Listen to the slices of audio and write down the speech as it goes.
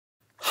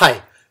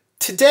Hi,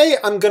 today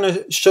I'm going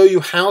to show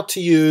you how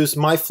to use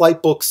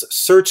MyFlightbook's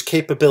search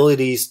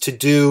capabilities to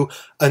do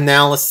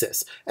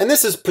analysis. And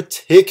this is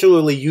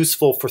particularly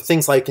useful for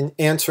things like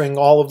answering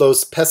all of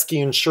those pesky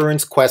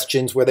insurance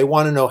questions where they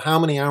want to know how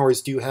many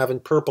hours do you have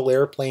in purple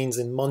airplanes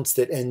in months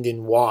that end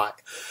in Y.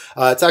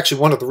 It's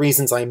actually one of the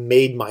reasons I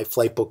made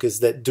MyFlightbook, is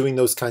that doing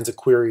those kinds of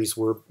queries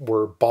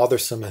were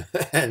bothersome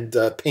and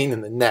pain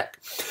in the neck.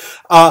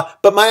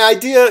 But my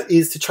idea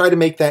is to try to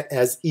make that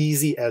as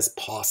easy as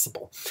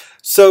possible.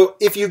 So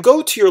if you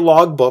go to your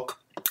logbook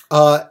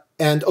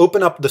and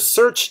open up the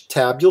search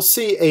tab, you'll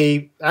see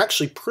a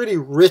actually pretty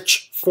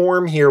rich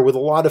form here with a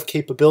lot of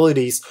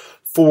capabilities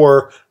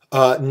for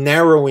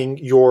narrowing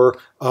your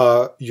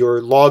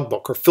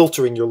logbook or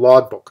filtering your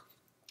logbook.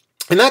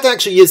 And that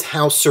actually is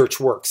how search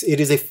works.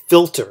 It is a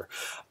filter.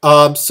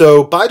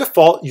 So by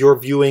default, you're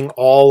viewing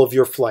all of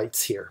your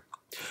flights here.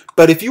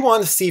 But if you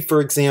want to see,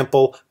 for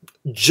example,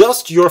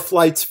 just your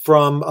flights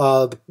from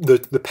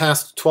the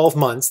past 12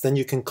 months, then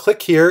you can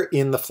click here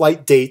in the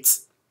flight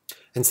dates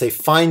and say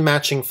Find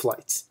Matching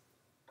Flights.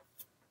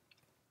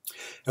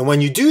 And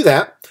when you do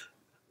that,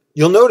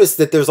 you'll notice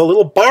that there's a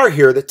little bar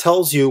here that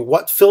tells you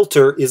what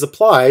filter is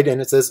applied, and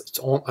it says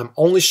I'm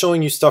only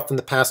showing you stuff from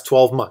the past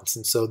 12 months.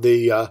 And so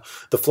the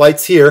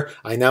flights here,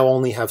 I now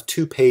only have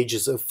 2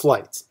 pages of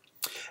flights.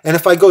 And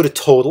if I go to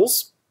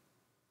Totals,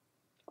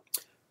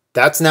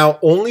 that's now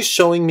only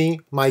showing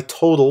me my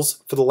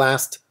totals for the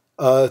last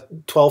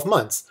 12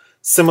 months.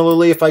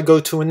 Similarly, if I go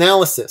to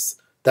Analysis,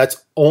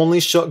 that's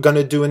only going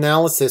to do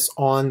analysis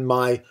on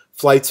my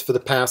flights for the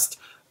past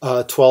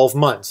 12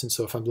 months. And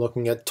so if I'm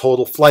looking at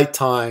total flight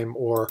time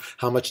or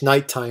how much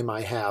night time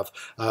I have,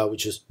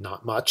 which is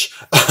not much,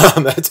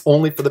 that's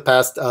only for the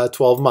past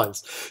 12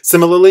 months.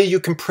 Similarly, you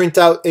can print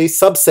out a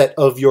subset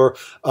of your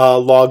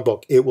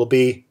logbook. It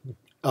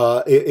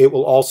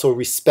will also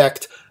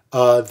respect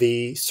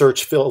the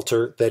search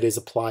filter that is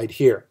applied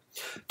here.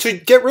 To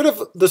get rid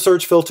of the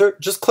search filter,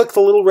 just click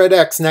the little red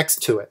X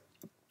next to it.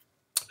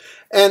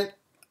 And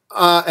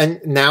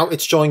now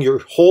it's showing your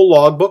whole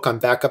logbook. I'm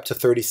back up to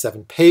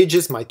 37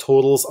 pages. My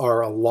totals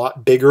are a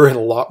lot bigger and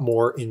a lot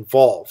more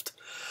involved.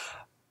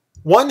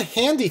 One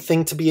handy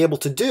thing to be able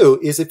to do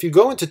is if you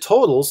go into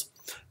totals,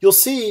 you'll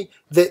see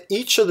that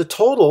each of the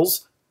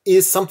totals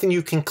is something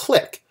you can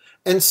click.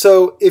 And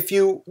so if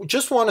you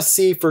just want to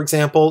see, for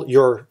example,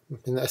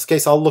 in this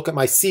case, I'll look at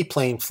my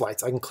seaplane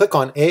flights. I can click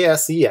on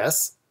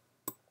ASES,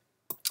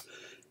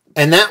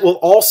 and that will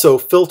also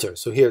filter.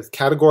 So here,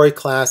 category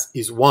class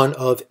is one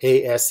of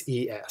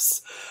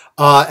ASES.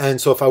 And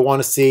so if I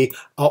want to see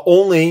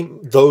only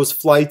those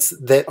flights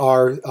that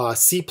are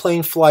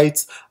seaplane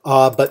flights,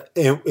 but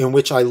in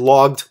which I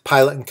logged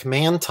pilot and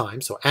command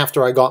time, so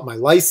after I got my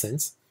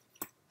license,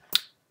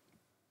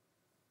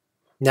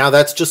 now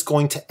that's just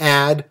going to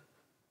add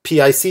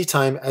PIC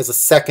time as a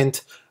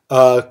second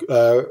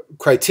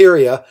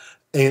criteria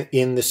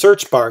in the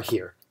search bar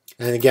here.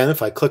 And again,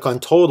 if I click on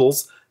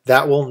totals,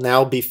 that will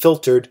now be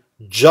filtered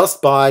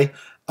just by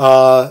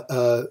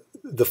the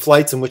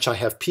flights in which I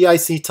have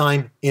PIC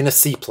time in a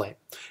seaplane.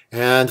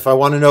 And if I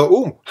want to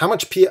know, how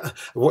much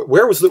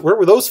where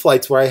were those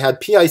flights where I had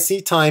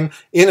PIC time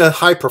in a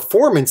high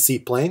performance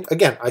seaplane?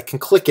 Again, I can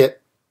click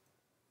it,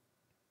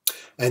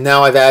 and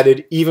now I've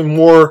added even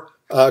more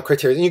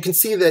criteria. And you can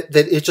see that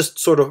it just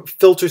sort of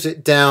filters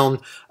it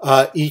down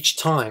each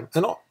time.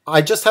 And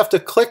I just have to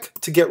click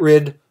to get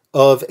rid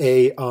of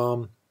a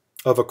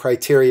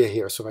criteria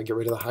here. So if I get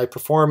rid of the high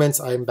performance,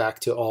 I'm back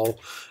to all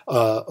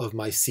of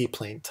my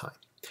seaplane time.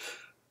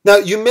 Now,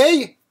 you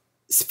may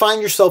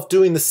find yourself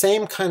doing the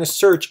same kind of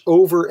search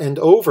over and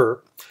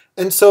over.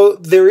 And so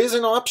there is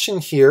an option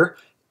here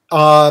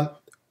right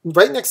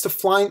next to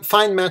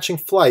Find Matching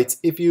Flights.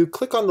 If you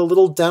click on the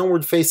little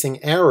downward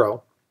facing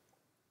arrow,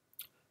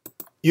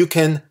 you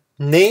can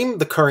name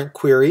the current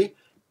query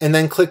and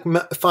then click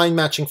Find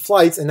Matching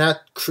Flights, and that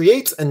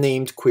creates a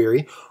named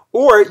query.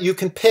 Or you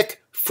can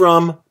pick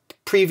from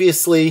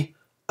previously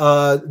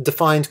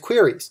defined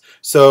queries.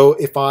 So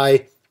if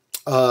I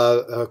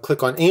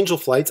click on Angel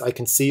Flights, I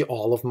can see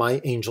all of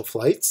my Angel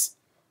flights.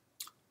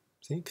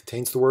 See, it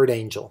contains the word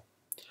Angel.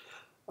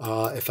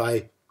 If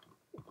I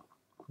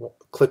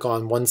click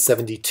on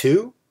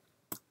 172,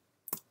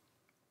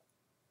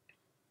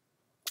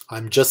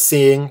 I'm just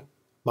seeing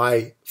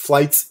my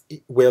flights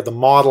where the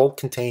model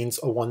contains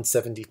a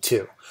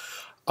 172.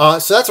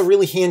 So that's a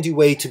really handy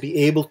way to be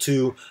able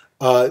to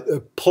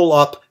pull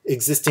up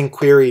existing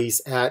queries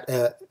at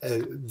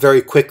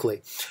very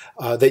quickly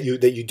that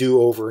you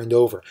do over and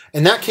over.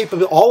 And that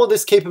all of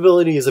this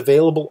capability is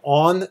available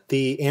on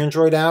the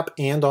Android app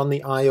and on the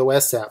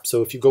iOS app.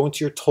 So if you go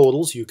into your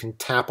totals, you can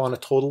tap on a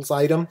totals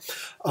item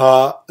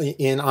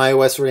in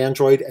iOS or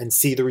Android and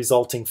see the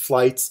resulting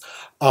flights,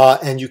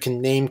 and you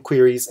can name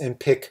queries and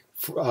pick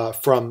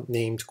from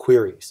named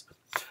queries.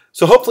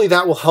 So hopefully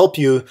that will help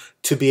you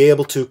to be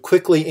able to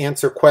quickly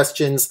answer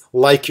questions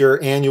like your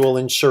annual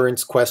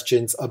insurance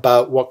questions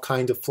about what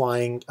kind of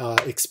flying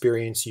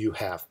experience you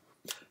have.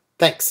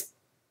 Thanks.